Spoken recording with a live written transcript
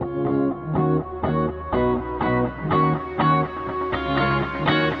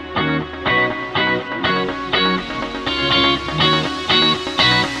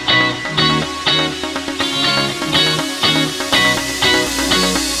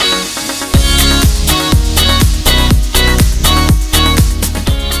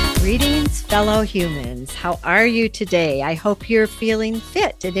fellow humans. How are you today? I hope you're feeling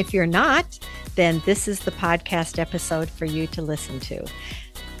fit. And if you're not, then this is the podcast episode for you to listen to.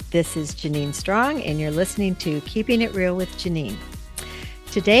 This is Janine Strong, and you're listening to Keeping It Real with Janine.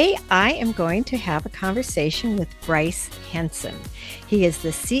 Today, I am going to have a conversation with Bryce Henson. He is the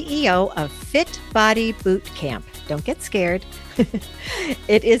CEO of Fit Body Boot Camp. Don't get scared.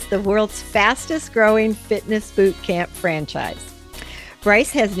 It is the world's fastest growing fitness boot camp franchise.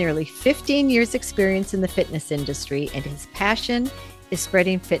 Bryce has nearly 15 years experience in the fitness industry, and his passion is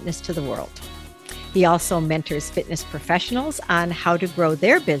spreading fitness to the world. He also mentors fitness professionals on how to grow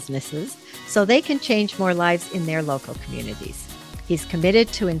their businesses so they can change more lives in their local communities. He's committed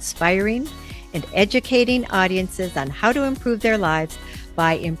to inspiring and educating audiences on how to improve their lives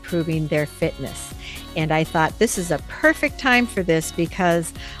by improving their fitness. And I thought this is a perfect time for this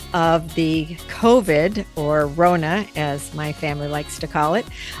because of the COVID, or Rona, as my family likes to call it.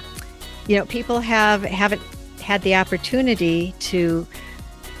 You know, people haven't had the opportunity to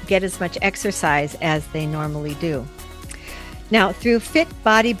get as much exercise as they normally do. Now, through Fit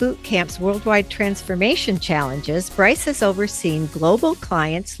Body Boot Camp's worldwide transformation challenges, Bryce has overseen global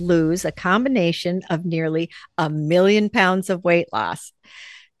clients lose a combination of nearly 1 million pounds of weight loss.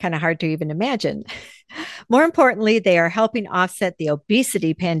 Kind of hard to even imagine. More importantly, they are helping offset the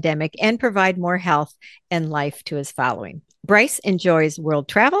obesity pandemic and provide more health and life to his following. Bryce enjoys world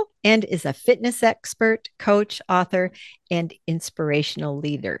travel and is a fitness expert, coach, author, and inspirational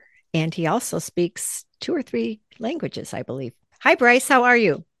leader. And he also speaks 2 or 3 languages, I believe. Hi, Bryce. How are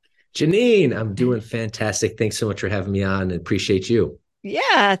you? Janine, I'm doing fantastic. Thanks so much for having me on, and appreciate you.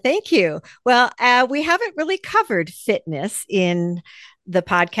 Yeah, thank you. Well, we haven't really covered fitness in the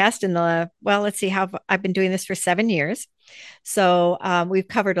podcast let's see, how I've been doing this for 7 years. So we've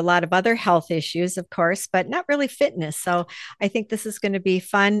covered a lot of other health issues, of course, but not really fitness. So I think this is going to be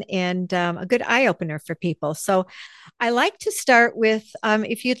fun and a good eye opener for people. So I like to start with,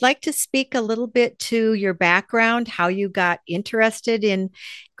 if you'd like to speak a little bit to your background, how you got interested in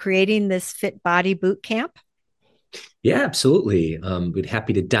creating this Fit Body Boot Camp. Yeah, absolutely. We'd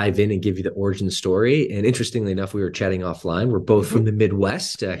happy to dive in and give you the origin story. And interestingly enough, we were chatting offline. We're both from the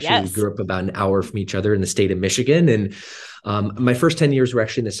Midwest. Actually, Yes. We grew up about an hour from each other in the state of Michigan. And my first 10 years were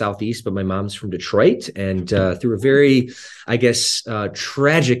actually in the Southeast, but my mom's from Detroit. And through a very,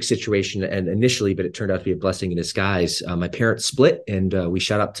 tragic situation, and initially, but it turned out to be a blessing in disguise, my parents split, and we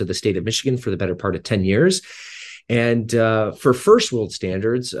shot up to the state of Michigan for the better part of 10 years. And for first world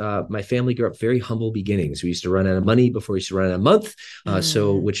standards, my family grew up very humble beginnings. We used to run out of money before we used to run out of a month.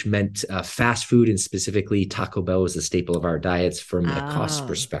 Which meant fast food, and specifically Taco Bell was the staple of our diets from a cost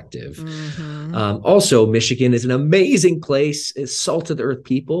perspective. Also, Michigan is an amazing place. It's salt of the earth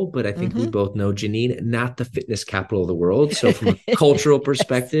people, but I think we both know, Janine, not the fitness capital of the world. So from a cultural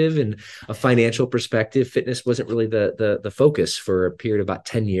perspective and a financial perspective, fitness wasn't really the focus for a period of about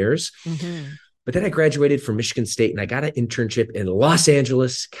 10 years. But then I graduated from Michigan State, and I got an internship in Los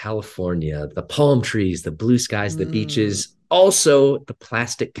Angeles, California. The palm trees, the blue skies, the beaches, also the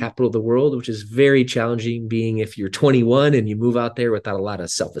plastic capital of the world, which is very challenging, being if you're 21 and you move out there without a lot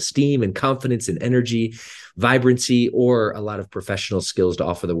of self-esteem and confidence and energy, vibrancy, or a lot of professional skills to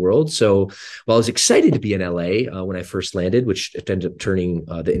offer the world. So while I was excited to be in LA when I first landed, which ended up turning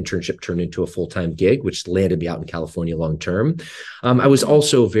the internship turned into a full-time gig, which landed me out in California long-term, I was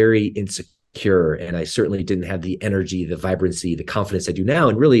also very insecure. And I certainly didn't have the energy, the vibrancy, the confidence I do now.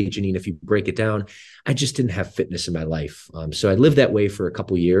 And really, Janine, if you break it down, I just didn't have fitness in my life. So I lived that way for a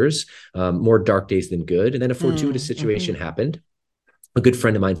couple of years, more dark days than good. And then a fortuitous situation happened. A good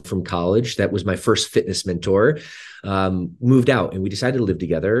friend of mine from college, that was my first fitness mentor, moved out, and we decided to live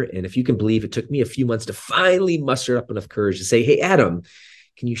together. And if you can believe, it took me a few months to finally muster up enough courage to say, hey, Adam,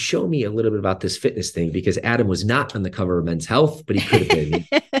 can you show me a little bit about this fitness thing? Because Adam was not on the cover of Men's Health, but he could have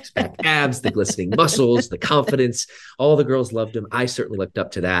been. His back abs, the glistening muscles, the confidence. All the girls loved him. I certainly looked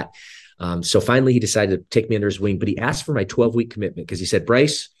up to that. So finally, he decided to take me under his wing, but he asked for my 12-week commitment because he said,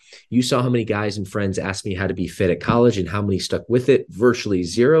 Bryce, you saw how many guys and friends asked me how to be fit at college and how many stuck with it. Virtually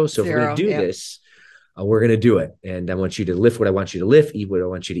zero. So if we're going to do this, we're going to do it. And I want you to lift what I want you to lift, eat what I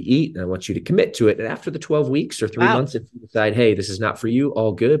want you to eat, and I want you to commit to it. And after the 12 weeks or 3 months, if you decide, hey, this is not for you,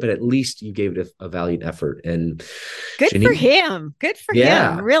 all good, but at least you gave it a valiant effort. And good for him. Good for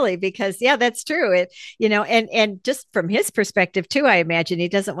him, really, because that's true. And just from his perspective too, I imagine he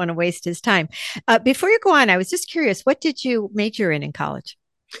doesn't want to waste his time. Before you go on, I was just curious, what did you major in college?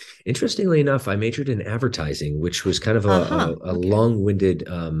 Interestingly enough, I majored in advertising, which was kind of Uh-huh. a Okay. long-winded,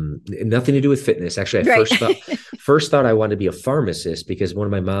 nothing to do with fitness. Actually, I Right. first thought I wanted to be a pharmacist because one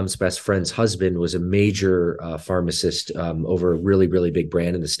of my mom's best friend's husband was a major pharmacist over a really, really big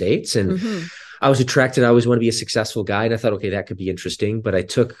brand in the States. And Hmm. I was attracted. I always want to be a successful guy. And I thought, okay, that could be interesting. But I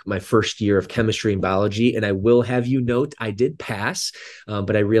took my first year of chemistry and biology, and I will have you note I did pass.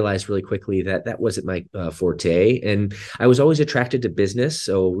 But I realized really quickly that that wasn't my forte. And I was always attracted to business.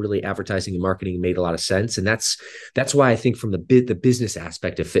 So really advertising and marketing made a lot of sense. And that's why I think from the business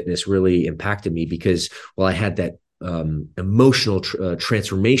aspect of fitness really impacted me because while I had that emotional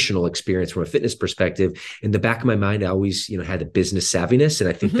transformational experience from a fitness perspective in the back of my mind I always had the business savviness and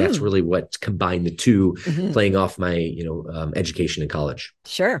I think that's Hmm. really what combined the two Hmm. playing off my education in college.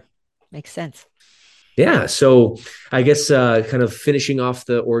 Sure. Makes sense. Yeah. So I guess kind of finishing off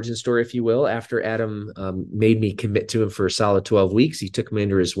the origin story, if you will, after Adam made me commit to him for a solid 12 weeks, he took me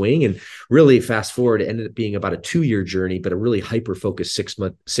under his wing and really fast forward, it ended up being about a 2 year journey, but a really hyper focused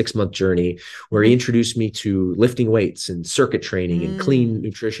 6 month journey where he Hmm. introduced me to lifting weights and circuit training and Mm. clean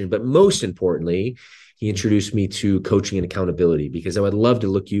nutrition. But most importantly, he introduced me to coaching and accountability because I would love to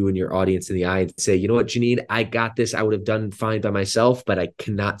look you and your audience in the eye and say, you know what, Janine, I got this. I would have done fine by myself, but I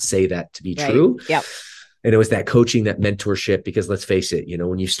cannot say that to be Right. true. Yep. And it was that coaching, that mentorship, because let's face it,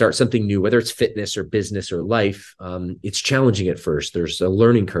 when you start something new, whether it's fitness or business or life, it's challenging at first. There's a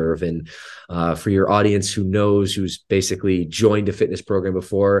learning curve. And for your audience who's basically joined a fitness program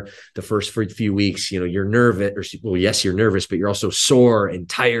before, the first few weeks, you're nervous, or well, yes, you're nervous, but you're also sore and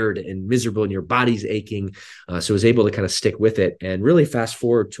tired and miserable and your body's aching. So I was able to kind of stick with it and really fast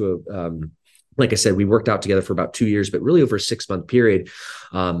forward to like I said, we worked out together for about 2 years, but really over a 6 month period,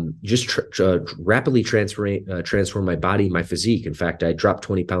 just rapidly transform my body, my physique. In fact, I dropped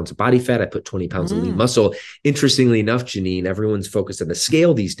 20 pounds of body fat. I put 20 pounds of lean Mm. muscle. Interestingly enough, Janine, everyone's focused on the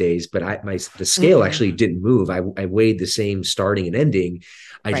scale these days, but the scale Mm-mm. actually didn't move. I weighed the same starting and ending.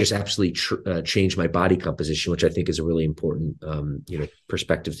 I Right. just absolutely changed my body composition, which I think is a really important,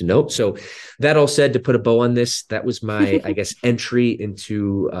 perspective to note. So that all said, to put a bow on this, that was my, I guess, entry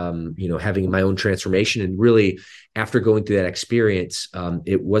into, having my own transformation. And really, after going through that experience,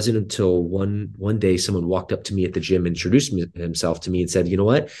 it wasn't until one day someone walked up to me at the gym, introduced himself to me, and said, "You know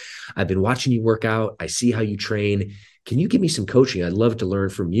what? I've been watching you work out. I see how you train. Can you give me some coaching? I'd love to learn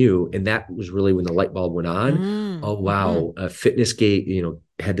from you." And that was really when the light bulb went on. Mm. Oh Hmm. wow, fitness gate,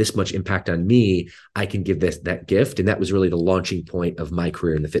 had this much impact on me. I can give that gift, and that was really the launching point of my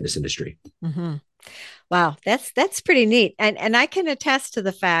career in the fitness industry. Hmm. Wow, that's pretty neat, and I can attest to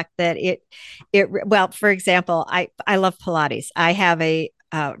the fact that well, for example, I love Pilates. I have a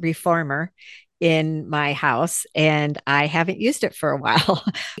reformer in my house, and I haven't used it for a while.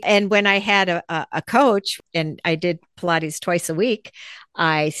 And when I had a coach, and I did Pilates twice a week,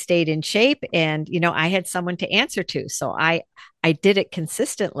 I stayed in shape, and I had someone to answer to, so I did it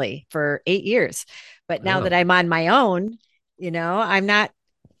consistently for 8 years. But now that Wow. I'm on my own, I'm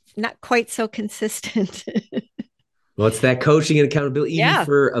not quite so consistent. Well, it's that coaching and accountability, even Yeah.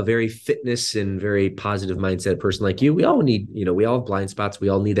 for a very fitness and very positive mindset person like you. We all need, we all have blind spots. We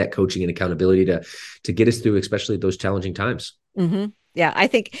all need that coaching and accountability to get us through, especially those challenging times. Hmm. Yeah, I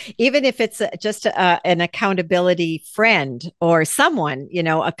think even if it's just an accountability friend or someone,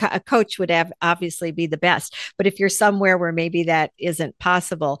 a coach would have obviously be the best. But if you're somewhere where maybe that isn't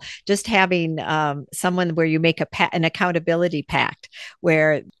possible, just having someone where you make an accountability pact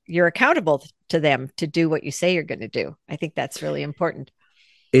where you're accountable to them to do what you say you're going to do. I think that's really important.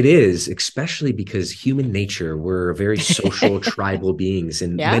 It is, especially because human nature, we're very social, tribal beings,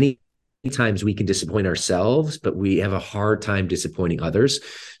 and Yeah. many times we can disappoint ourselves, but we have a hard time disappointing others.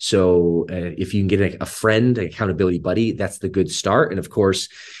 So, if you can get a friend, an accountability buddy, that's the good start. And of course,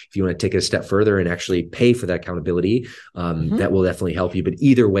 if you want to take it a step further and actually pay for that accountability, Hmm. that will definitely help you. But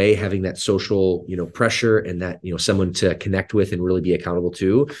either way, having that social, pressure and that someone to connect with and really be accountable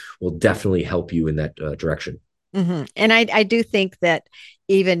to will definitely help you in that direction. Hmm. And I do think that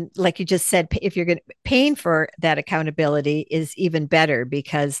even like you just said, if you're going to paying for that accountability is even better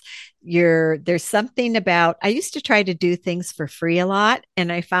because there's something about I used to try to do things for free a lot,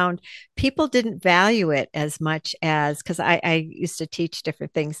 and I found people didn't value it as much as because I used to teach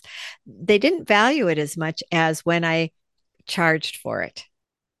different things. They didn't value it as much as when I charged for it.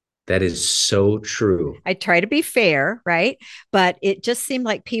 That is so true. I try to be fair, right? But it just seemed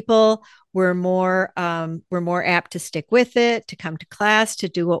like people were more apt to stick with it, to come to class, to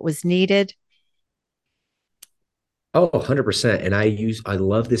do what was needed. Oh, 100%. And I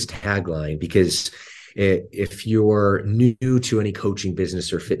love this tagline because if you're new to any coaching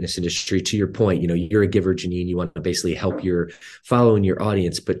business or fitness industry, to your point, you're a giver, Janine, you want to basically help your following your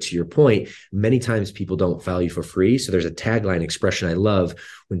audience. But to your point, many times people don't value for free. So there's a tagline expression I love: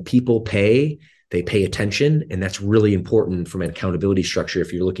 when people pay, they pay attention. And that's really important from an accountability structure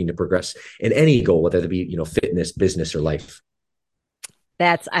if you're looking to progress in any goal, whether it be, fitness, business, or life.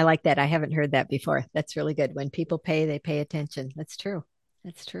 I like that. I haven't heard that before. That's really good. When people pay, they pay attention. That's true.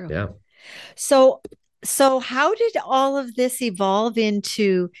 That's true. Yeah. So, so how did all of this evolve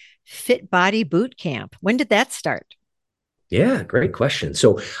into Fit Body Boot Camp? When did that start? Yeah, great question.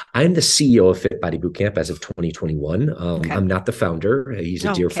 So I'm the CEO of Fit Body Bootcamp as of 2021. Okay. I'm not the founder. He's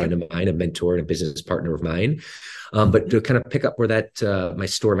a dear friend of mine, a mentor and a business partner of mine. But to kind of pick up where that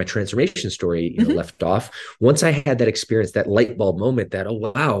my transformation story, left off, once I had that experience, that light bulb moment that,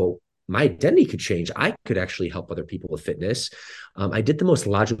 oh, wow, my identity could change. I could actually help other people with fitness. I did the most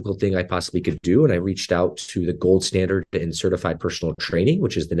logical thing I possibly could do. And I reached out to the gold standard in certified personal training,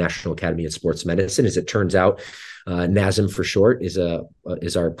 which is the National Academy of Sports Medicine. As it turns out, NASM for short is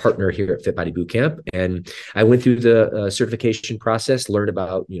our partner here at Fit Body Bootcamp. And I went through the certification process, learned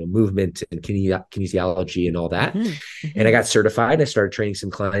about, movement and kinesiology and all that. Mm-hmm. And I got certified. I started training some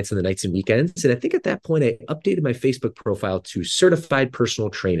clients on the nights and weekends. And I think at that point, I updated my Facebook profile to certified personal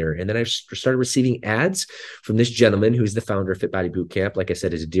trainer. And then I started receiving ads from this gentleman who's the founder of Fit Body Bootcamp. Like I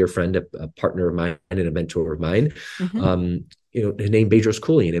said, is a dear friend, a partner of mine and a mentor of mine. Mm-hmm. His name Bedros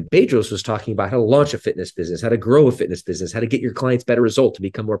Keuilian, and Bedros was talking about how to launch a fitness business, how to grow a fitness business, how to get your clients better results to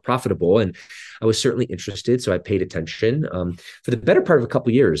become more profitable. And I was certainly interested, so I paid attention for the better part of a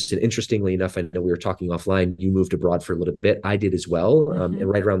couple of years. And interestingly enough, I know we were talking offline. You moved abroad for a little bit. I did as well. Mm-hmm. And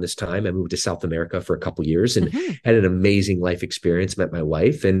right around this time, I moved to South America for a couple of years and had an amazing life experience. Met my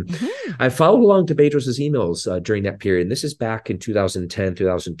wife, and I followed along to Bedros's emails during that period. And this is back in 2010,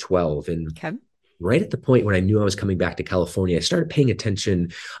 2012, and right at the point when I knew I was coming back to California, I started paying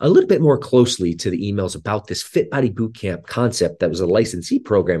attention a little bit more closely to the emails about this Fit Body Bootcamp concept that was a licensee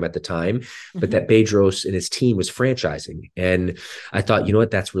program at the time, but that Bedros and his team was franchising. And I thought, you know what,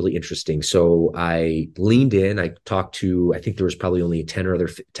 that's really interesting. So I leaned in. I talked to, I think there was probably only 10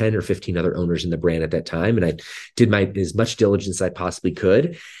 or 15 other owners in the brand at that time. And I did as much diligence as I possibly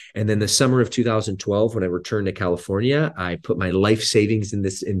could. And then the summer of 2012, when I returned to California, I put my life savings in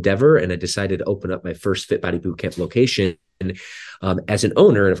this endeavor, and I decided to open up my first Fit Body Bootcamp location as an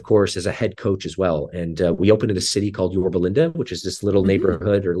owner, and of course, as a head coach as well. And we opened in a city called Yorba Linda, which is this little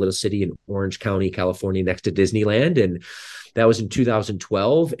neighborhood or little city in Orange County, California, next to Disneyland. And that was in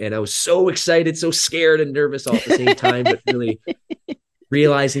 2012. And I was so excited, so scared and nervous all at the same time, but really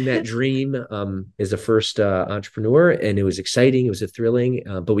realizing that dream as a first entrepreneur. And it was exciting. It was thrilling,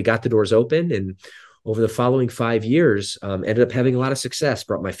 but we got the doors open. And over the following 5 years, ended up having a lot of success,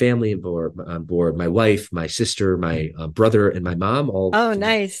 brought my family on board, my wife, my sister, my brother, and my mom, all. Oh,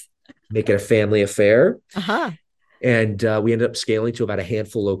 nice. Make it a family affair. Uh-huh. And we ended up scaling to about a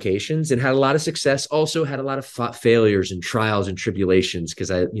handful of locations and had a lot of success. Also had a lot of failures and trials and tribulations. Because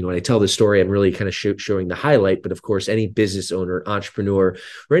when I tell this story, I'm really kind of showing the highlight. But of course, any business owner, entrepreneur,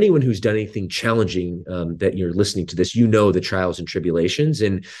 or anyone who's done anything challenging that you're listening to this, the trials and tribulations,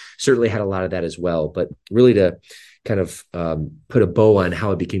 and certainly had a lot of that as well. But really to kind of put a bow on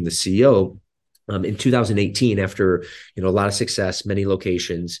how I became the CEO. In 2018, after a lot of success, many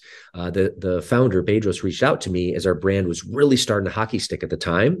locations, the founder Bedros reached out to me as our brand was really starting to hockey stick at the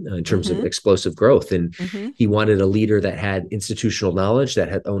time in terms of explosive growth, and he wanted a leader that had institutional knowledge, that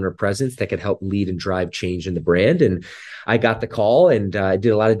had owner presence, that could help lead and drive change in the brand. And I got the call, and I did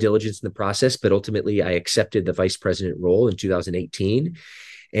a lot of diligence in the process, but ultimately I accepted the vice president role in 2018.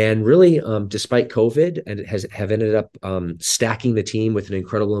 And really, despite COVID, and have ended up stacking the team with an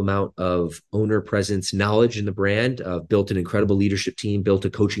incredible amount of owner presence, knowledge in the brand, built an incredible leadership team, built a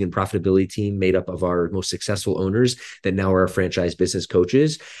coaching and profitability team made up of our most successful owners that now are our franchise business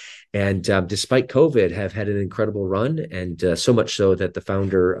coaches. And despite COVID, have had an incredible run. And so much so that the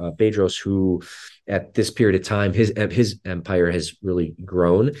founder, Bedros, who at this period of time, his empire has really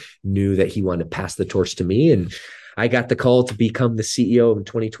grown, knew that he wanted to pass the torch to me. And I got the call to become the CEO in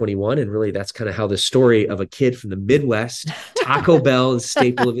 2021. And really, that's kind of how the story of a kid from the Midwest, Taco Bell is a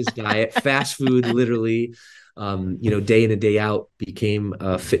staple of his diet, fast food, literally, day in and day out, became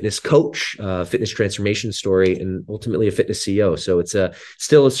a fitness coach, fitness transformation story, and ultimately a fitness CEO. So it's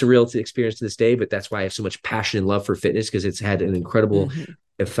still a surreal experience to this day, but that's why I have so much passion and love for fitness, because it's had an incredible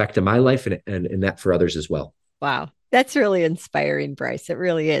effect on my life and that for others as well. Wow. That's really inspiring, Bryce. It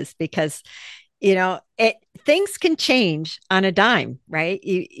really is, because things can change on a dime, right?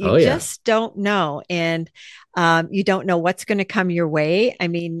 You Oh yeah. just don't know, and you don't know what's going to come your way. I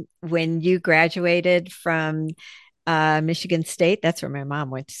mean, when you graduated from Michigan State, that's where my mom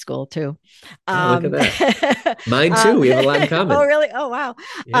went to school too. Oh, look at Um, that. Mine too. um, We have a lot in oh, common. really? Oh, wow.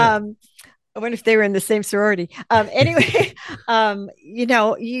 Yeah. Um, I wonder if they were in the same sorority. Anyway,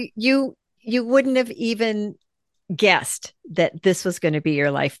 you wouldn't have even guessed that this was going to be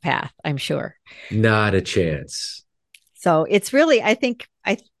your life path, I'm sure. Not a chance. So it's really, I think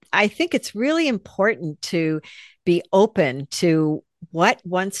it's really important to be open to what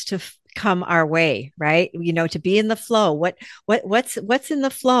wants to come our way, right? You know, to be in the flow. What's in the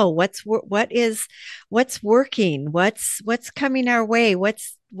flow? What's working? What's coming our way?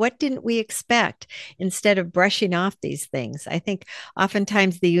 What didn't we expect, instead of brushing off these things? I think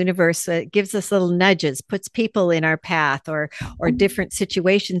oftentimes the universe gives us little nudges, puts people in our path, or different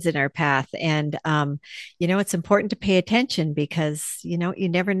situations in our path, and it's important to pay attention, because you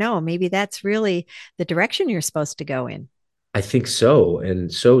never know, maybe that's really the direction you're supposed to go in. I think so.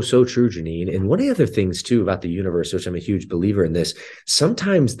 And so true, Janine. And one of the other things too about the universe, which I'm a huge believer in this,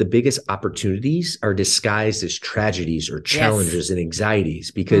 sometimes the biggest opportunities are disguised as tragedies or Yes. challenges and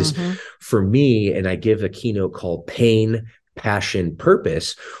anxieties. Because Mm-hmm. for me, and I give a keynote called Pain, Passion,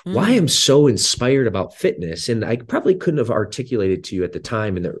 Purpose, why Mm. I'm so inspired about fitness. And I probably couldn't have articulated to you at the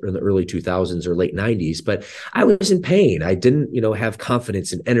time in the early 2000s or late 90s, but I was in pain. I didn't, have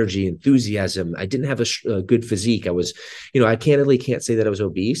confidence and energy, enthusiasm. I didn't have a good physique. I was, I candidly can't say that I was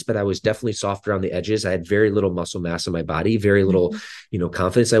obese, but I was definitely soft around the edges. I had very little muscle mass in my body, very little, Mm-hmm.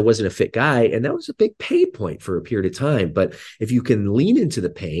 confidence. I wasn't a fit guy. And that was a big pain point for a period of time. But if you can lean into the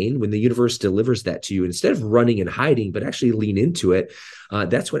pain when the universe delivers that to you, instead of running and hiding, but actually lean into it,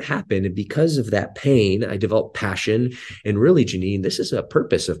 that's what happened. And because of that pain, I developed passion. And really, Janine, this is a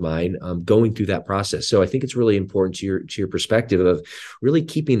purpose of mine, going through that process. So I think it's really important to your perspective of really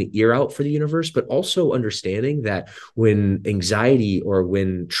keeping an ear out for the universe, but also understanding that when anxiety or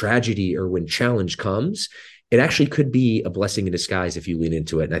when tragedy or when challenge comes, it actually could be a blessing in disguise if you lean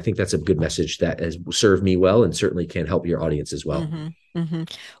into it. And I think that's a good message that has served me well and certainly can help your audience as well. Mm-hmm. Mm-hmm.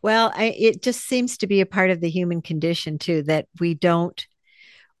 Well, it just seems to be a part of the human condition too, that we don't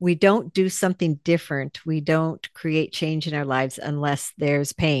do something different. We don't create change in our lives unless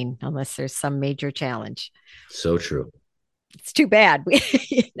there's pain, unless there's some major challenge. So true. It's too bad. But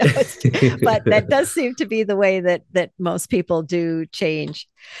that does seem to be the way that most people do change.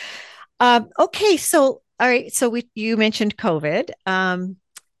 Okay, so all right, so you mentioned COVID.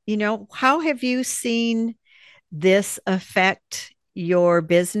 How have you seen this affect your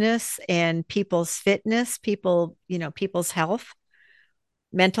business and people's fitness, people's health,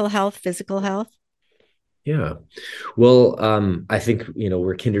 mental health, physical health? Yeah. Well, I think,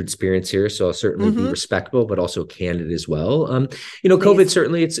 we're kindred spirits here, so I'll certainly be Mm-hmm. respectful, but also candid as well. COVID, Please.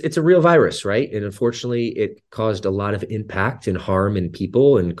 certainly it's a real virus, right? And unfortunately, it caused a lot of impact and harm in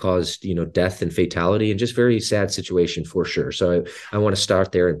people and caused, death and fatality and just very sad situation for sure. So I want to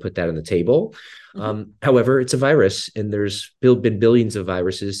start there and put that on the table. Mm-hmm. However, it's a virus, and there's been billions of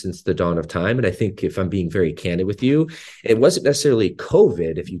viruses since the dawn of time. And I think, if I'm being very candid with you, it wasn't necessarily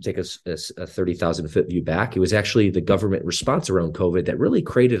COVID. If you take a 30,000-foot view back, it was actually the government response around COVID that really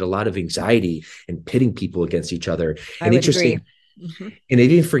created a lot of anxiety and pitting people against each other. I And would agree. interesting, Mm-hmm. and they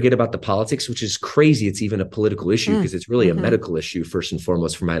didn't forget about the politics, which is crazy. It's even a political issue because it's really a Mm-hmm. medical issue first and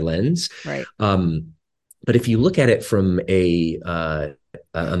foremost from my lens. Right. But if you look at it from a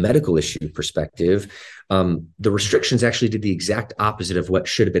medical issue perspective, the restrictions actually did the exact opposite of what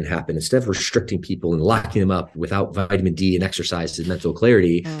should have been happening. Instead of restricting people and locking them up without vitamin D and exercise and mental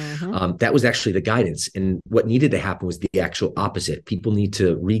clarity, Mm-hmm. that was actually the guidance. And what needed to happen was the actual opposite. People need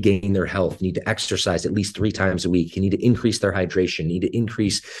to regain their health, need to exercise at least 3 times a week, you need to increase their hydration, need to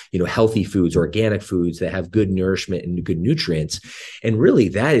increase, healthy foods, organic foods that have good nourishment and good nutrients. And really,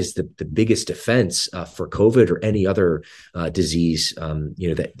 that is the biggest defense for COVID or any other disease,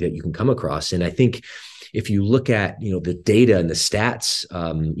 that you can come across. And I think if you look at, the data and the stats,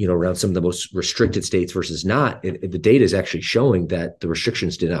 around some of the most restricted states versus not, the data is actually showing that the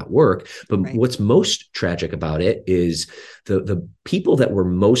restrictions did not work. But Right. what's most tragic about it is the people that were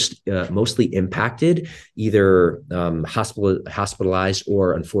mostly impacted, either hospitalized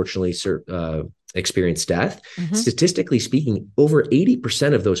or unfortunately experienced death. Mm-hmm. Statistically speaking, over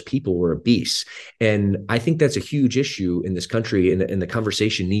 80% of those people were obese. And I think that's a huge issue in this country, and the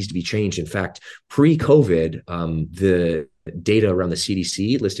conversation needs to be changed. In fact, pre-COVID, the data around the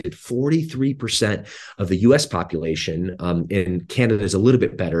CDC listed 43% of the US population, and Canada is a little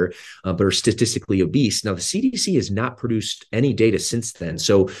bit better, but are statistically obese. Now, the CDC has not produced any data since then.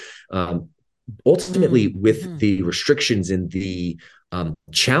 So ultimately with Mm-hmm. the restrictions and the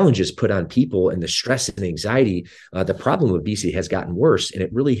challenges put on people and the stress and anxiety, the problem of obesity has gotten worse and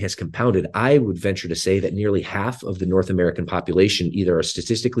it really has compounded. I would venture to say that nearly half of the North American population either are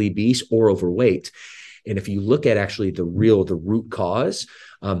statistically obese or overweight. And if you look at actually the root cause,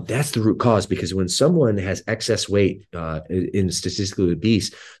 that's the root cause, because when someone has excess weight in statistically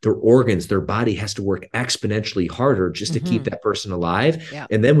obese, their organs, their body has to work exponentially harder just to keep Mm-hmm. that person alive. Yeah.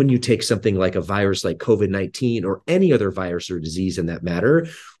 And then when you take something like a virus like COVID-19 or any other virus or disease in that matter,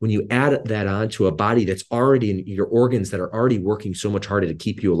 when you add that on to a body that's already in your organs that are already working so much harder to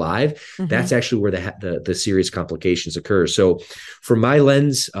keep you alive, Mm-hmm. that's actually where the serious complications occur. So from my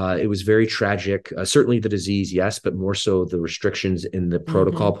lens, it was very tragic. Certainly the disease, yes, but more so the restrictions in the Mm-hmm.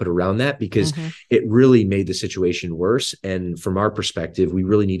 protocol put around that, because Mm-hmm. it really made the situation worse. And from our perspective, we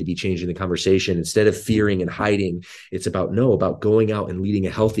really need to be changing the conversation. Instead of fearing and hiding, it's about going out and leading a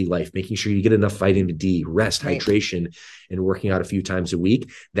healthy life, making sure you get enough vitamin D, rest, Right. hydration, and working out a few times a week.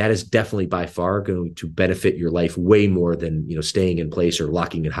 That is definitely by far going to benefit your life way more than, staying in place or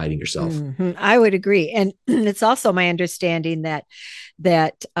locking and hiding yourself. Mm-hmm. I would agree. And it's also my understanding that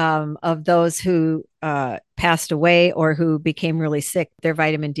of those who passed away or who became really sick, their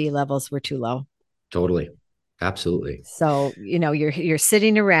vitamin D levels were too low. Totally. Absolutely. So, you're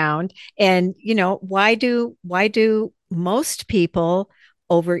sitting around and, why do most people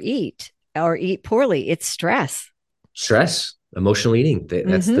overeat or eat poorly? It's stress. Stress, emotional eating,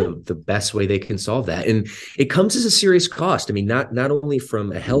 that's Mm-hmm. the best way they can solve that. And it comes as a serious cost. I mean, not only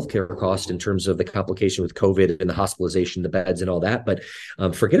from a healthcare cost in terms of the complication with COVID and the hospitalization, the beds and all that, but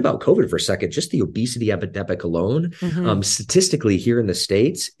forget about COVID for a second. Just the obesity epidemic alone, Mm-hmm. statistically here in the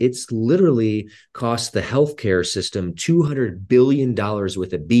States, it's literally cost the healthcare system $200 billion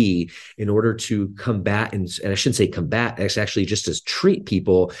with a B in order to combat, and I shouldn't say combat, it's actually just to treat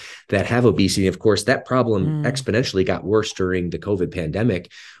people that have obesity. Of course, that problem Mm-hmm. exponentially got worse during the COVID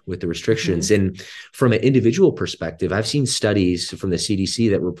pandemic with the restrictions. And from an individual perspective, I've seen studies from the CDC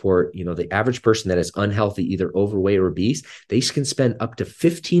that report, the average person that is unhealthy, either overweight or obese, they can spend up to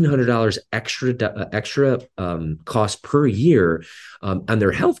 $1,500 extra cost per year on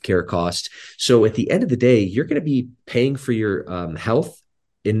their healthcare costs. So at the end of the day, you're going to be paying for your health.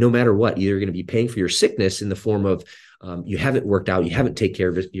 And no matter what, either you're going to be paying for your sickness in the form of you haven't worked out, you haven't taken care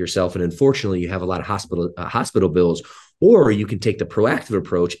of yourself, and unfortunately, you have a lot of hospital bills. Or you can take the proactive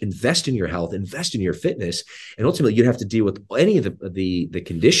approach, invest in your health, invest in your fitness, and ultimately you'd have to deal with any of the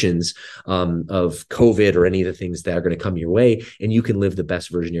conditions of COVID or any of the things that are going to come your way, and you can live the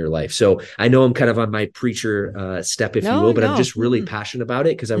best version of your life. So I know I'm kind of on my preacher step, if you No, will, but I'm no. just really passionate about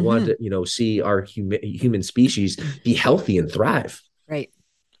it because I Mm-hmm. wanted to, see our human species be healthy and thrive. Right.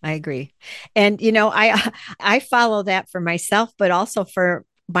 I agree. And I follow that for myself, but also for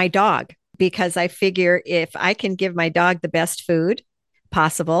my dog, because I figure if I can give my dog the best food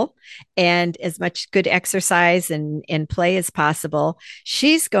possible and as much good exercise and play as possible,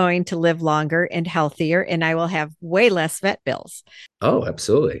 she's going to live longer and healthier, and I will have way less vet bills. Oh,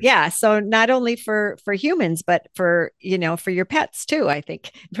 absolutely. Yeah, so not only for humans, but for your pets too. I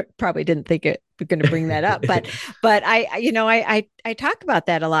think probably didn't think it going to bring that up, but I talk about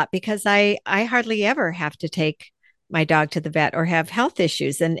that a lot because I hardly ever have to take my dog to the vet or have health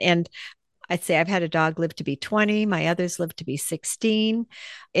issues. And I'd say I've had a dog live to be 20, my others live to be 16.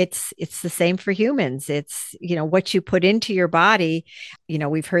 It's the same for humans. It's, what you put into your body.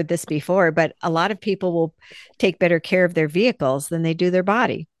 We've heard this before, but a lot of people will take better care of their vehicles than they do their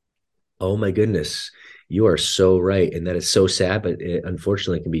body. Oh my goodness. You are so right. And that is so sad, but it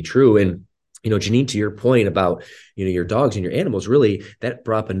unfortunately can be true. And, Janine, to your point about, your dogs and your animals, really, that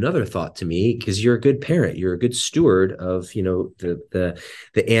brought up another thought to me because you're a good parent. You're a good steward of,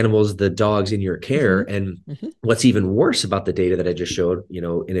 the animals, the dogs in your care. Mm-hmm. And Mm-hmm. what's even worse about the data that I just showed,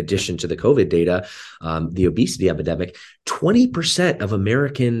 in addition to the COVID data, the obesity epidemic, 20% of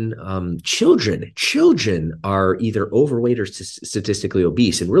American children are either overweight or statistically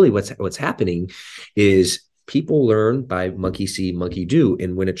obese. And really what's happening is people learn by monkey see, monkey do.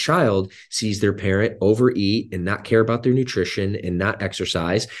 And when a child sees their parent overeat and not care about their nutrition and not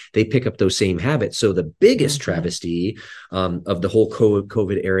exercise, they pick up those same habits. So the biggest Mm-hmm. travesty of the whole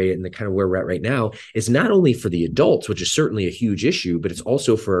COVID area and the kind of where we're at right now is not only for the adults, which is certainly a huge issue, but it's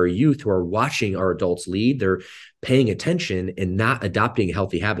also for our youth who are watching our adults lead. They're paying attention and not adopting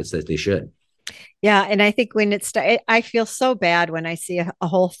healthy habits that they should. Yeah, and I think I feel so bad when I see a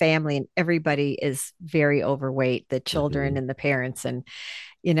whole family and everybody is very overweight, the children Mm-hmm. and the parents, and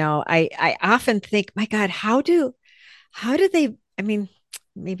I often think, my God, how do they? I mean,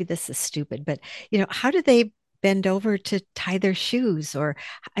 maybe this is stupid, but how do they bend over to tie their shoes, or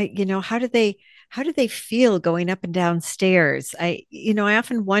how do they feel going up and down stairs? I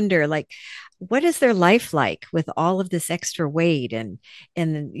often wonder, like, what is their life like with all of this extra weight, and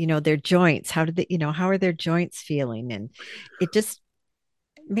their joints? How are their joints feeling? And it just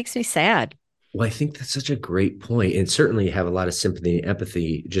makes me sad. Well, I think that's such a great point, and certainly have a lot of sympathy and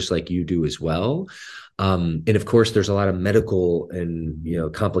empathy, just like you do as well. And of course, there's a lot of medical and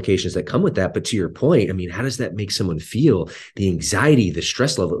complications that come with that. But to your point, I mean, how does that make someone feel? The anxiety, the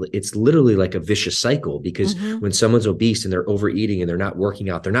stress level, it's literally like a vicious cycle because Mm-hmm. when someone's obese and they're overeating and they're not working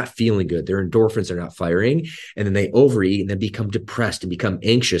out, they're not feeling good, their endorphins are not firing, and then they overeat and then become depressed and become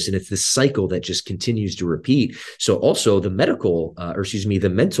anxious. And it's this cycle that just continues to repeat. So also the the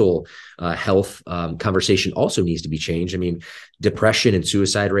mental health conversation also needs to be changed. I mean, depression and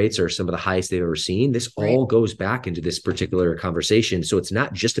suicide rates are some of the highest they've ever seen. This Right. all goes back into this particular conversation. So it's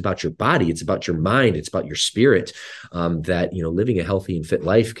not just about your body, it's about your mind, it's about your spirit, that living a healthy and fit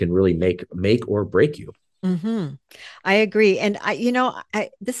life can really make or break you. Mm-hmm. I agree. And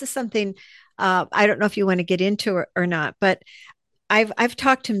this is something, I don't know if you want to get into or not, but I've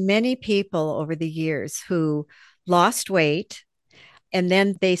talked to many people over the years who lost weight, and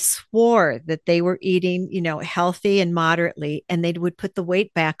then they swore that they were eating, healthy and moderately, and they would put the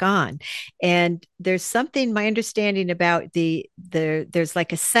weight back on. And there's something, my understanding about there's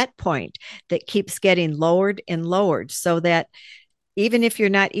like a set point that keeps getting lowered and lowered, so that even if you're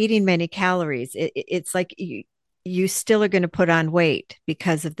not eating many calories, it's like you still are going to put on weight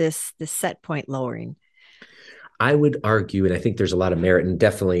because of this set point lowering. I would argue, and I think there's a lot of merit, and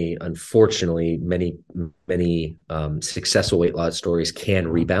definitely, unfortunately, many successful weight loss stories can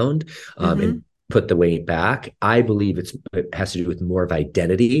rebound Mm-hmm. and put the weight back. I believe it has to do with more of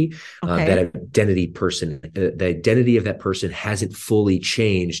identity. That Okay. the identity of that person hasn't fully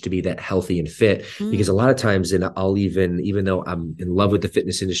changed to be that healthy and fit. Because Mm. a lot of times, and even though I'm in love with the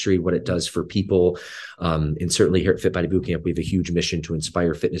fitness industry, what it does for people, and certainly here at Fit Body Bootcamp, we have a huge mission to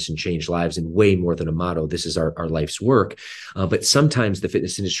inspire fitness and change lives, and way more than a motto. This is our life's work. But sometimes the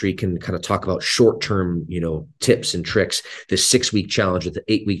fitness industry can kind of talk about short-term, tips and tricks, the 6-week challenge or the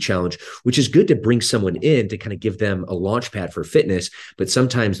 8-week challenge, which is good to bring someone in to kind of give them a launch pad for fitness. But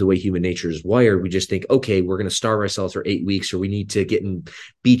sometimes the way human nature is wired, we just think, okay, we're going to starve ourselves for 8 weeks, or we need to get in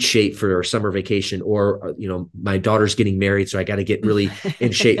beach shape for our summer vacation, or, my daughter's getting married, so I got to get really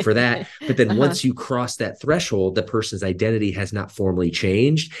in shape for that. But then Uh-huh. once you cross that threshold, the person's identity has not formally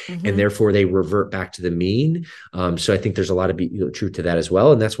changed, and Mm-hmm. therefore they revert back to the mean. So I think there's a lot of truth to that as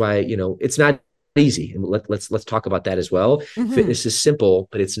well, and that's why it's not easy. And let's talk about that as well. Mm-hmm. Fitness is simple,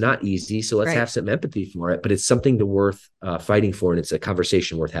 but it's not easy. So let's Right. have some empathy for it. But it's something to worth fighting for, and it's a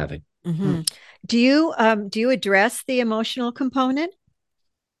conversation worth having. Mm-hmm. Do you address the emotional component?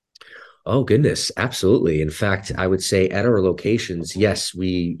 Oh goodness, absolutely. In fact, I would say at our locations, yes,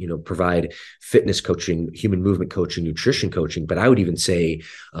 we provide fitness coaching, human movement coaching, nutrition coaching. But I would even say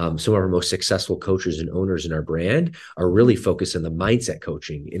some of our most successful coaches and owners in our brand are Mhm. really focused on the mindset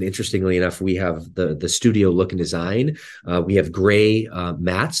coaching. And interestingly enough, we have the studio look and design. We have gray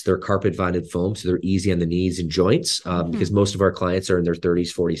mats. They're carpet bonded foam, so they're easy on the knees and joints, because Mhm. most of our clients are in their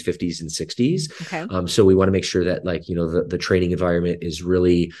 30s, 40s, 50s, and 60s. Okay. So we want to make sure that the training environment is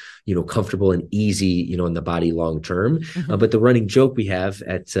really comfortable and easy, in the body long term. Mhm. But the running joke we have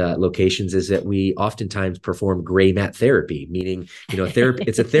at locations is that we oftentimes perform gray mat therapy, meaning, therapy.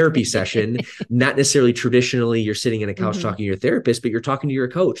 It's a therapy session, not necessarily traditionally you're sitting in a couch Mhm. talking to your therapist, but you're talking to your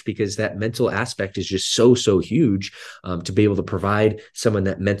coach, because that mental aspect is just so huge, to be able to provide someone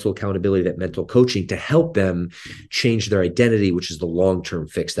that mental accountability, that mental coaching to help them change their identity, which is the long term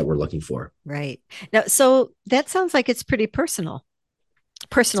fix that we're looking for. Right. Now, so that sounds like it's pretty personalized.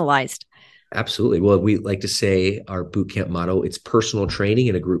 Absolutely. Well, we like to say our boot camp motto, it's personal training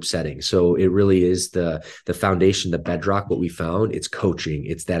in a group setting. So it really is the foundation, the bedrock. What we found, it's coaching,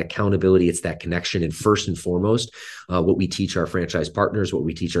 it's that accountability, it's that connection. And first and foremost, what we teach our franchise partners, what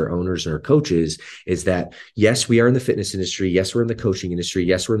we teach our owners and our coaches is that, yes, we are in the fitness industry. Yes, we're in the coaching industry.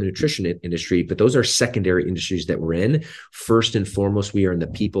 Yes, we're in the nutrition industry, but those are secondary industries that we're in. First and foremost, we are in the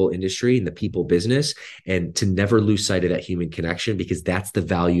people industry and the people business, and to never lose sight of that human connection, because that's the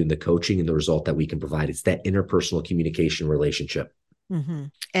value in the coaching and the result that we can provide. It's that interpersonal communication relationship.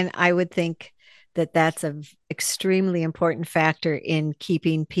 Mhm. And I would think that that's an extremely important factor in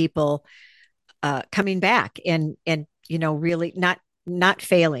keeping people coming back and really not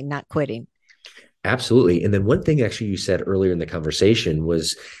failing, not quitting. Absolutely. And then one thing actually you said earlier in the conversation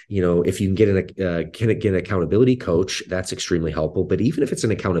was, if you can get an accountability coach, that's extremely helpful. But even if it's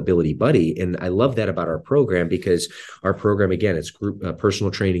an accountability buddy, and I love that about our program because our program, again, it's group personal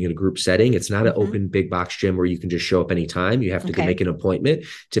training in a group setting. It's not an Mm-hmm. open big box gym where you can just show up anytime. You have to go Okay. make an appointment,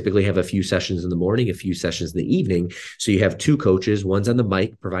 typically have a few sessions in the morning, a few sessions in the evening. So you have two coaches, one's on the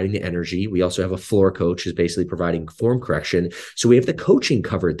mic providing the energy. We also have a floor coach who's basically providing form correction. So we have the coaching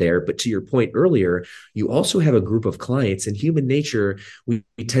covered there. But to your point earlier, you also have a group of clients. In human nature, we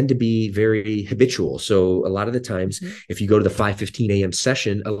tend to be very habitual. So a lot of the times, Mm-hmm. if you go to the 5:15 a.m.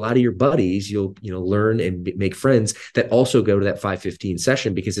 session, a lot of your buddies, you'll learn and make friends that also go to that 5:15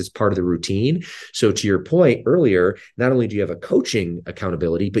 session because it's part of the routine. So to your point earlier, not only do you have a coaching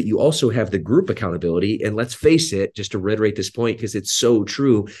accountability, but you also have the group accountability. And let's face it, just to reiterate this point, because it's so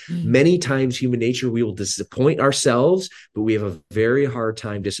true, Mm-hmm. many times human nature, we will disappoint ourselves, but we have a very hard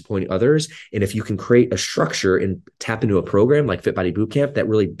time disappointing others. And if you can create a structure and tap into a program like Fit Body Bootcamp that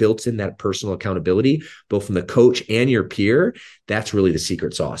really builds in that personal accountability, both from the coach and your peer, that's really the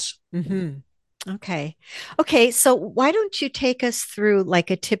secret sauce. Mm-hmm. Okay. Okay. So why don't you take us through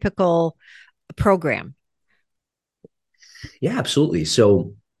like a typical program? Yeah, absolutely.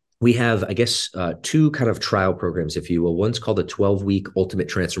 So we have, I guess, two kind of trial programs, if you will. One's called the 12-week Ultimate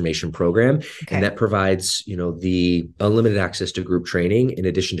Transformation Program, and Okay. that provides, the unlimited access to group training in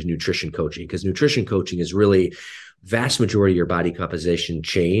addition to nutrition coaching, because nutrition coaching is really vast majority of your body composition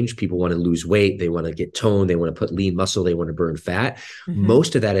change. People want to lose weight. They want to get toned. They want to put lean muscle. They want to burn fat. Mm-hmm.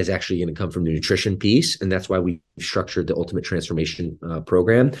 Most of that is actually going to come from the nutrition piece. And that's why we structured the Ultimate Transformation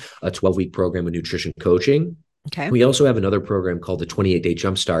Program, a 12-week program of nutrition coaching. Okay. We also have another program called the 28-day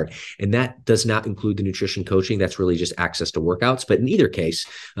Jumpstart, and that does not include the nutrition coaching. That's really just access to workouts. But in either case,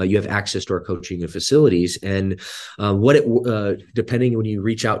 you have access to our coaching and facilities. And depending when you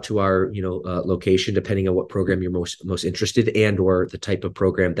reach out to our location, depending on what program you're most interested and or the type of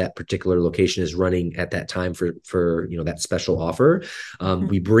program that particular location is running at that time for that special offer, Mm-hmm.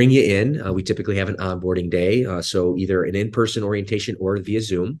 we bring you in. We typically have an onboarding day, so either an in-person orientation or via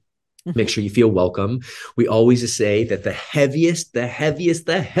Zoom. Make Mm-hmm. sure you feel welcome. We always say that the heaviest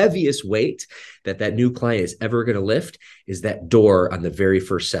weight that new client is ever going to lift is that door on the very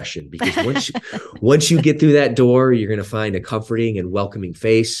first session. Because once you get through that door, you're going to find a comforting and welcoming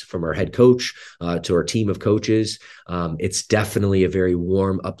face from our head coach to our team of coaches. It's definitely a very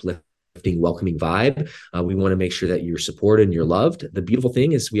warm, uplifting, welcoming vibe. We want to make sure that you're supported and you're loved. The beautiful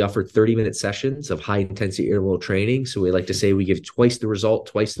thing is we offer 30-minute sessions of high intensity interval training. So we like to say we give twice the result,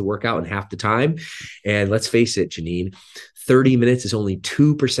 twice the workout in half the time. And let's face it, Janine, 30 minutes is only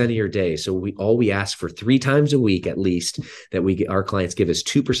 2% of your day. So we ask for 3 times a week, at least, that our clients give us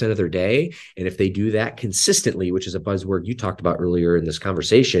 2% of their day. And if they do that consistently, which is a buzzword you talked about earlier in this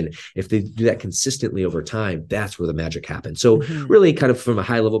conversation, if they do that consistently over time, that's where the magic happens. So Mm-hmm. really kind of from a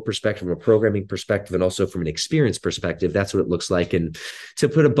high level perspective, from a programming perspective, and also from an experience perspective, that's what it looks like. And to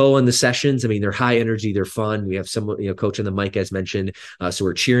put a bow on the sessions, I mean, they're high energy, they're fun. We have someone, coach on the mic, as mentioned. So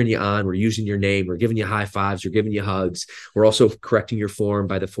we're cheering you on. We're using your name. We're giving you high fives. We're giving you hugs. We're also correcting your form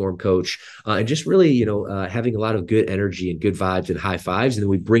by the form coach, and just really, having a lot of good energy and good vibes and high fives. And then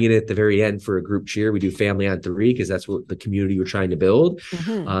we bring it at the very end for a group cheer. We do family on 3 because that's what the community we're trying to build.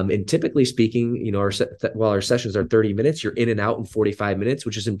 Mm-hmm. And typically speaking, while our sessions are 30 minutes, you're in and out in 45 minutes,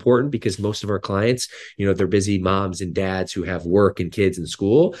 which is important because most of our clients, they're busy moms and dads who have work and kids and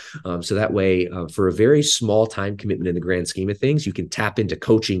school. So that way, for a very small time commitment in the grand scheme of things, you can tap into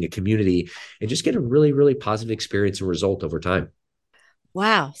coaching a community and just get a really, really positive experience and result over time.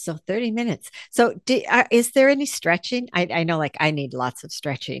 Wow. So 30 minutes. So is there any stretching? I know like I need lots of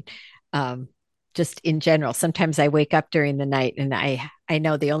stretching. Um, just in general. Sometimes I wake up during the night and I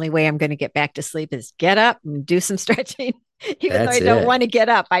know the only way I'm going to get back to sleep is get up and do some stretching. Even though I That's don't it. want to get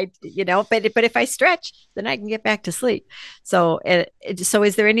up, but if I stretch, then I can get back to sleep. So, so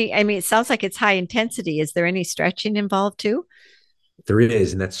is there any, I mean, it sounds like it's high intensity. Is there any stretching involved too? There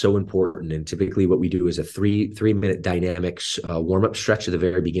is, and that's so important. And typically, what we do is a three-minute dynamics warm-up stretch at the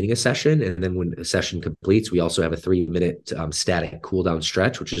very beginning of session, and then when a session completes, we also have a 3-minute static cool-down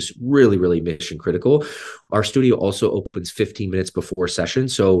stretch, which is really, really mission critical. Our studio also opens 15 minutes before session,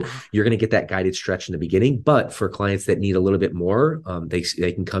 so you're going to get that guided stretch in the beginning. But for clients that need a little bit more, they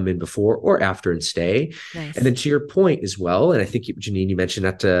can come in before or after and stay. Nice. And then to your point as well, and I think Janine, you mentioned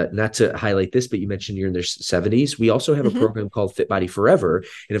not to highlight this, but you mentioned you're in their 70s. We also have a program called Fit Body Forever.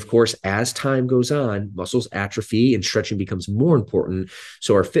 And of course, as time goes on, muscles atrophy and stretching becomes more important.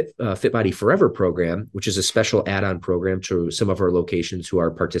 So our Fit Body Forever program, which is a special add-on program to some of our locations who are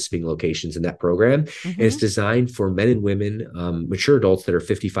participating locations in that program, and it's designed for men and women, mature adults that are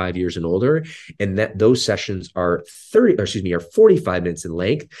 55 years and older, and that those sessions are 45 minutes in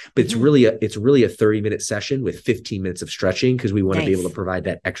length, but it's really a 30-minute session with 15 minutes of stretching, because we want to be able to provide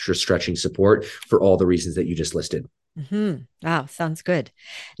that extra stretching support for all the reasons that you just listed. Wow, sounds good.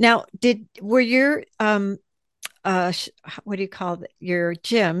 Now, were your what do you call your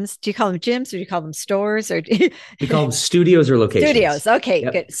gyms? Do you call them gyms, or do you call them stores, or we call them studios or locations? Studios. Okay,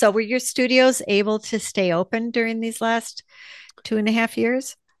 good. So were your studios able to stay open during these last 2.5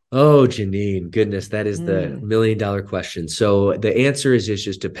 years? Oh, Janine, goodness, that is the $1 million question. So the answer is it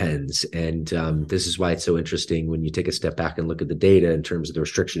just depends. And this is why it's so interesting when you take a step back and look at the data in terms of the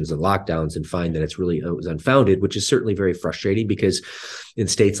restrictions and lockdowns, and find that it was unfounded, which is certainly very frustrating, because in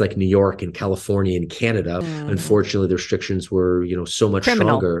states like New York and California and Canada, unfortunately, the restrictions were, so much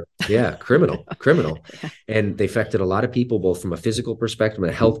stronger. Yeah, criminal. And they affected a lot of people, both from a physical perspective,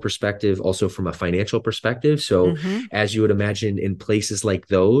 a health perspective, also from a financial perspective. So as you would imagine, in places like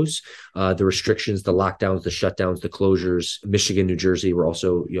those, the restrictions, the lockdowns, the shutdowns, the closures, Michigan, New Jersey were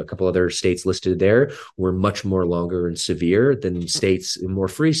also, a couple other states listed there, were much more longer and severe than more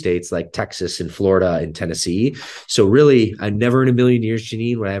free states like Texas and Florida and Tennessee. So really, I never in a million years,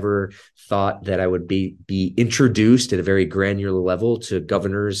 Janine, would I ever thought that I would be introduced at a very granular level to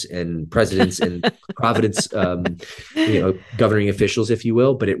governors and presidents and Providence, governing officials, if you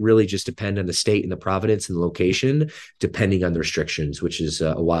will. But it really just depends on the state and the province and the location, depending on the restrictions, which is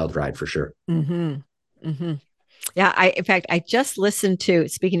a wild ride for sure. Yeah, in fact, I just listened to,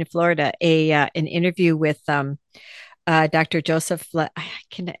 speaking of Florida, an interview with Dr. Joseph.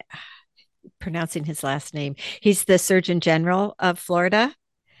 Pronouncing his last name. He's the Surgeon General of Florida.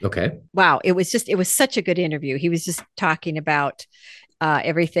 Okay. Wow. It was such a good interview. He was just talking about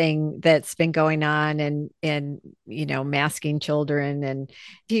everything that's been going on, and masking children. And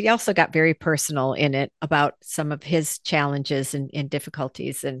he also got very personal in it about some of his challenges and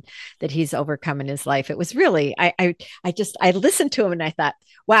difficulties and that he's overcome in his life. It was really, I listened to him and I thought,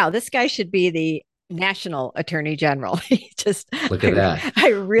 wow, this guy should be the National Attorney General. He just look at that. I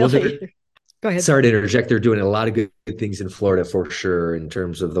really. Go ahead. Sorry to interject. They're doing a lot of good things in Florida for sure, in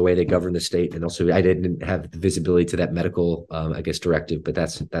terms of the way they govern the state. And also, I didn't have visibility to that medical, directive, but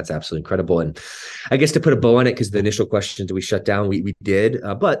that's absolutely incredible. And I guess to put a bow on it, because the initial question, do we shut down? We did.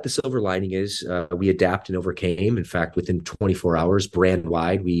 But the silver lining is we adapt and overcame. In fact, within 24 hours, brand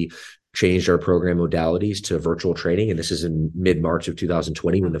wide, we changed our program modalities to virtual training. And this is in mid-March of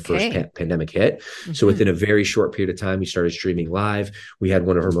 2020 when the first pandemic hit. So within a very short period of time, we started streaming live. We had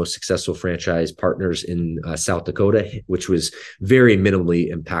one of our most successful franchise partners in South Dakota, which was very minimally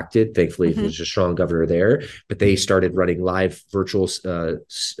impacted. Thankfully, there's a strong governor there, but they started running live virtual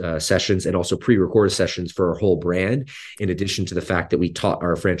sessions and also pre-recorded sessions for our whole brand. In addition to the fact that we taught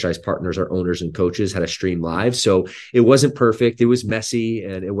our franchise partners, our owners and coaches how to stream live. So it wasn't perfect. It was messy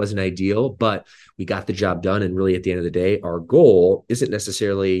and it wasn't ideal, but we got the job done. And really, at the end of the day, our goal isn't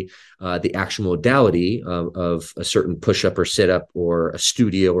necessarily the actual modality of a certain push-up or sit-up or a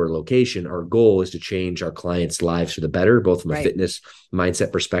studio or location. Our goal is to change our clients' lives for the better, both from a fitness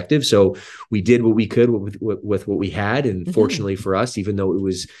mindset perspective. So we did what we could with what we had. And fortunately for us, even though it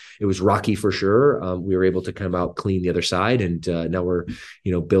was rocky for sure, we were able to come out clean the other side. And now we're,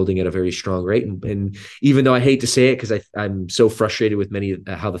 building at a very strong rate. And even though I hate to say it, because I'm so frustrated with many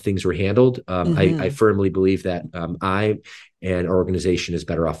how the things were handled, I firmly believe that I and our organization is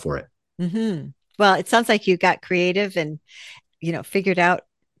better off for it. Well, it sounds like you got creative and, figured out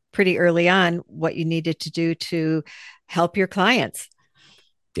pretty early on what you needed to do to help your clients.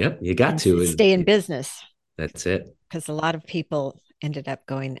 Yeah, you got to stay in business. That's it. Because a lot of people ended up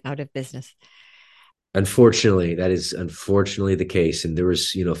going out of business. Unfortunately, that is unfortunately the case. And there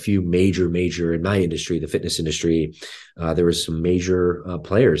was, a few major in my industry, the fitness industry. There was some major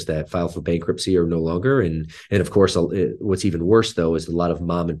players that filed for bankruptcy or no longer. And of course, what's even worse, though, is a lot of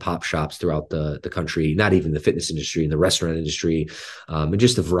mom and pop shops throughout the country, not even the fitness industry and the restaurant industry, and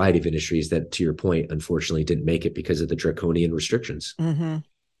just a variety of industries that, to your point, unfortunately didn't make it because of the draconian restrictions.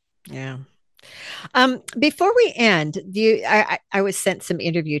 Yeah. Before we end, I was sent some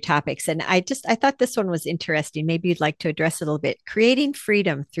interview topics, and I thought this one was interesting. Maybe you'd like to address it a little bit. Creating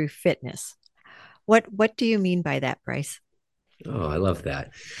freedom through fitness. What do you mean by that, Bryce? Oh, I love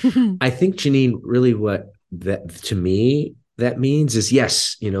that. I think, Janine, really what that to me that means is,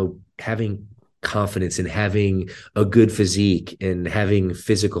 yes, having confidence and having a good physique and having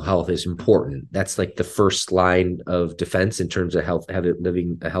physical health is important. That's like the first line of defense in terms of health,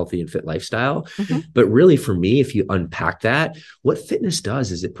 living a healthy and fit lifestyle. But really, for me, if you unpack that, what fitness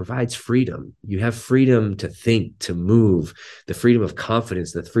does is it provides freedom. You have freedom to think, to move, the freedom of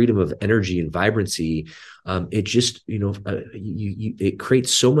confidence, the freedom of energy and vibrancy. it just, it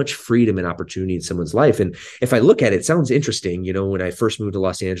creates so much freedom and opportunity in someone's life. And if I look at it, it sounds interesting. When I first moved to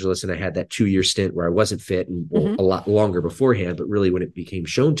Los Angeles and I had that 2-year stint where I wasn't fit, and a lot longer beforehand, but really when it became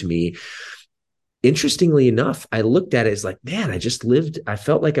shown to me, interestingly enough, I looked at it as like, man, I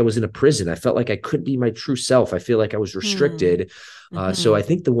felt like I was in a prison. I felt like I couldn't be my true self. I feel like I was restricted. So I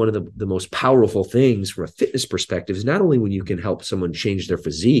think one of the most powerful things from a fitness perspective is not only when you can help someone change their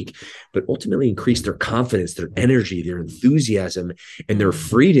physique, but ultimately increase their confidence, their energy, their enthusiasm, and their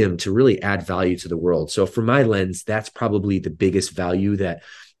freedom to really add value to the world. So from my lens, that's probably the biggest value that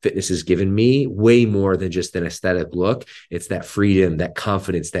fitness has given me, way more than just an aesthetic look. It's that freedom, that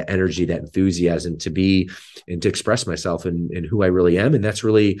confidence, that energy, that enthusiasm to be and to express myself and who I really am. And that's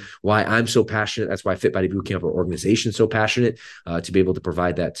really why I'm so passionate. That's why Fit Body Bootcamp, our organization, is so passionate to be able to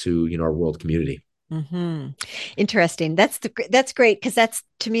provide that to our world community. Interesting. That's great, because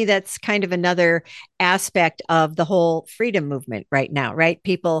to me that's kind of another aspect of the whole freedom movement right now, right?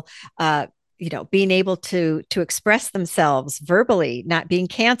 People being able to express themselves verbally, not being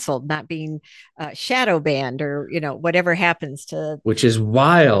canceled, not being shadow banned, or whatever happens to. Which is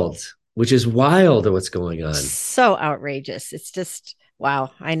wild. What's going on. So outrageous. It's just wow.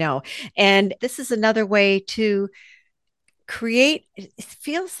 I know. And this is another way to create. It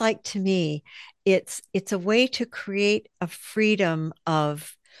feels like to me, it's a way to create a freedom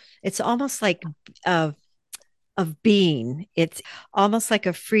of. It's almost like of being. It's almost like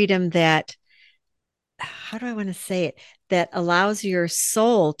a freedom that. How do I want to say it? That allows your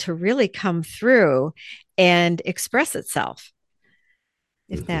soul to really come through and express itself,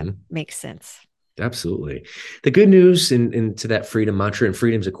 if that makes sense. Absolutely. The good news into that freedom mantra, and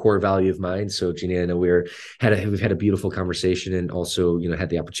freedom is a core value of mine. So Jeanine, I know we've had a beautiful conversation, and also, had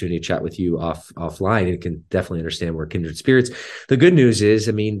the opportunity to chat with you offline, and can definitely understand we're kindred spirits. The good news is,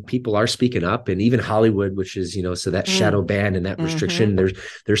 people are speaking up, and even Hollywood, which is, so that shadow ban and that restriction,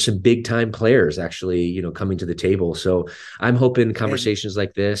 there's some big time players actually, coming to the table. So I'm hoping conversations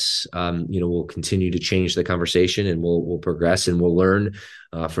like this, will continue to change the conversation, and we'll progress, and we'll learn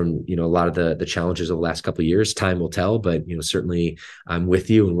from a lot of the challenges of the last couple of years. Time will tell, but certainly I'm with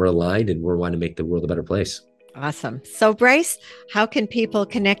you, and we're aligned, and we're wanting to make the world a better place. Awesome. So Bryce, how can people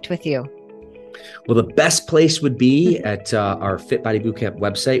connect with you? Well, the best place would be at our Fit Body Bootcamp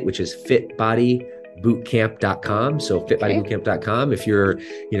website, which is fitbodybootcamp.com. So fitbodybootcamp.com. If you're,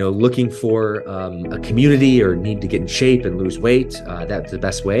 looking for a community or need to get in shape and lose weight, that's the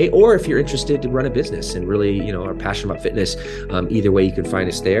best way. Or if you're interested to run a business and really, are passionate about fitness, either way you can find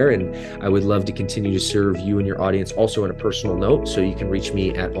us there. And I would love to continue to serve you and your audience also on a personal note. So you can reach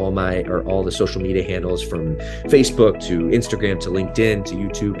me at all the social media handles, from Facebook to Instagram to LinkedIn to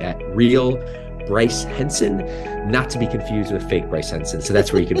YouTube, at Real Bryce Henson, not to be confused with fake Bryce Henson. So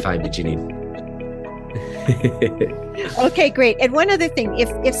that's where you can find me, Jeanine. Okay, great. And one other thing,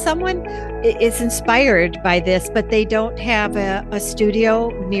 if someone is inspired by this, but they don't have a studio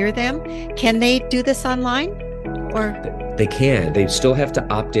near them, can they do this online? Or they can. They still have to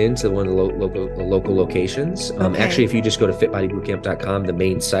opt in to one of the local locations. Actually, if you just go to fitbodybootcamp.com, the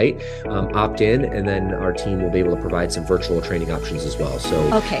main site, opt in, and then our team will be able to provide some virtual training options as well. So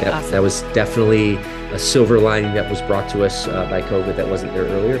awesome. That was definitely a silver lining that was brought to us by COVID that wasn't there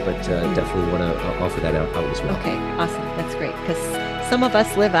earlier, but definitely want to offer that out as well. Okay, awesome. That's great, because some of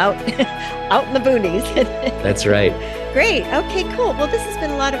us live out in the boonies. That's right. Great. Okay, cool. Well, this has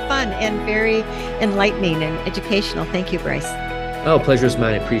been a lot of fun and very enlightening and educational. Thank you, Bryce. Oh, pleasure is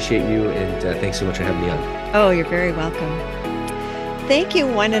mine. I appreciate you, and thanks so much for having me on. Oh, you're very welcome. Thank you,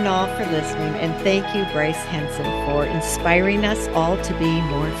 one and all, for listening, and thank you, Bryce Henson, for inspiring us all to be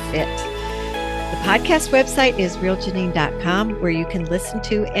more fit. The podcast website is realjanine.com, where you can listen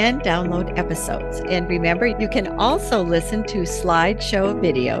to and download episodes. And remember, you can also listen to slideshow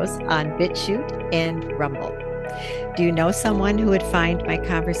videos on BitChute and Rumble. Do you know someone who would find my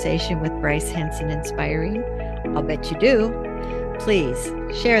conversation with Bryce Henson inspiring? I'll bet you do. Please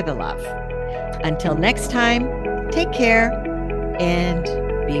share the love. Until next time, take care and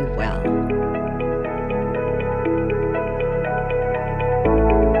be well.